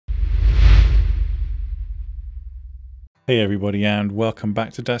Hey everybody, and welcome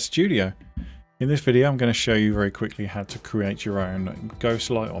back to Daz Studio. In this video I'm going to show you very quickly how to create your own ghost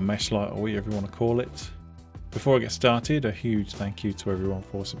light or mesh light or whatever you want to call it. Before I get started, a huge thank you to everyone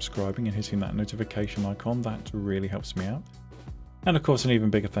for subscribing and hitting that notification icon. That really helps me out. And of course an even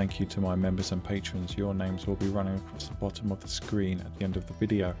bigger thank you to my members and patrons. Your names will be running across the bottom of the screen at the end of the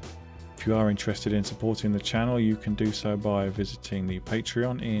video. If you are interested in supporting the channel, you can do so by visiting the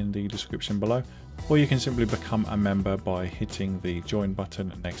Patreon in the description below, or you can simply become a member by hitting the join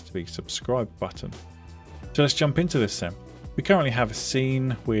button next to the subscribe button. So let's jump into this then. We currently have a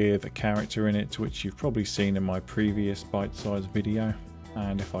scene with a character in it, which you've probably seen in my previous bite-sized video.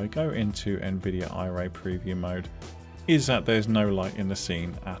 And if I go into NVIDIA iRay preview mode, is that there's no light in the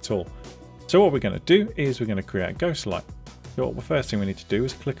scene at all. So what we're going to do is we're going to create a ghost light. So the first thing we need to do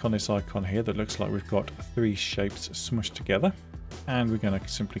is click on this icon here that looks like we've got three shapes smushed together, and we're going to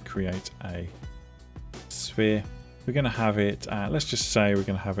simply create a sphere. We're going to have it at, let's just say we're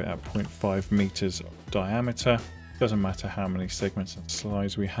going to have it at 0.5 meters diameter. Doesn't matter how many segments and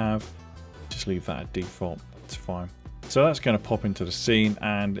slides we have, just leave that at default, that's fine. So that's going to pop into the scene,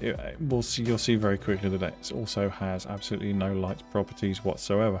 and you'll see very quickly that it also has absolutely no light properties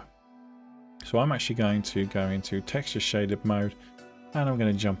whatsoever. So I'm actually going to go into texture shaded mode, and I'm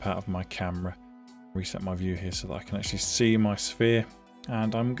going to jump out of my camera, reset my view here so that I can actually see my sphere,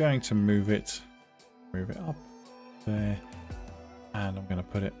 and I'm going to move it up there, and I'm going to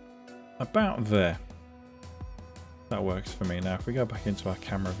put it about there. That works for me. Now if we go back into our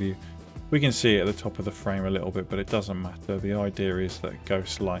camera view, we can see it at the top of the frame a little bit, but it doesn't matter. The idea is that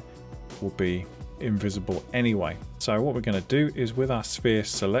ghost light will be invisible anyway. So what we're going to do is, with our sphere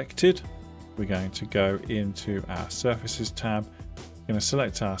selected, we're going to go into our surfaces tab. We're going to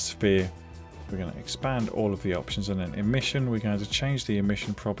select our sphere. We're going to expand all of the options, and then emission, we're going to change the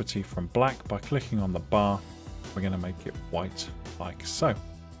emission property from black by clicking on the bar. We're going to make it white like so.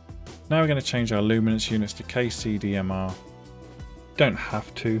 Now we're going to change our luminance units to KCDMR. Don't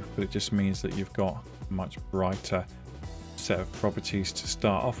have to, but it just means that you've got a much brighter set of properties to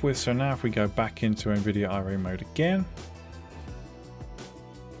start off with. So now if we go back into NVIDIA iRay mode again,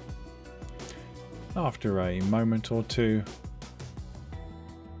 after a moment or two,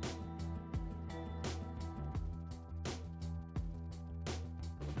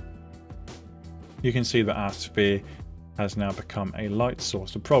 you can see that our sphere has now become a light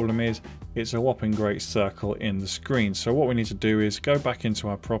source. The problem is it's a whopping great circle in the screen. So what we need to do is go back into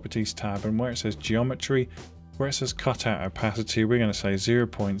our properties tab, and where it says geometry, where it says cutout opacity, we're going to say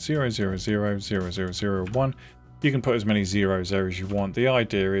 0.000001. You can put as many zeros there as you want. The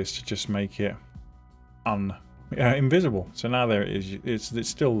idea is to just make it invisible. So now there it is. It's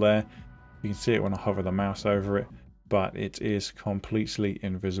still there. You can see it when I hover the mouse over it, but it is completely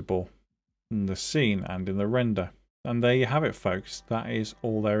invisible in the scene and in the render. And there you have it, folks. That is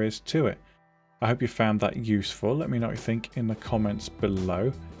all there is to it. I hope you found that useful. Let me know what you think in the comments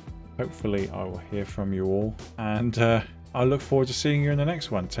below. Hopefully I will hear from you all, and I look forward to seeing you in the next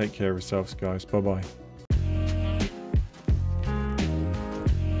one. Take care of yourselves, guys. Bye bye.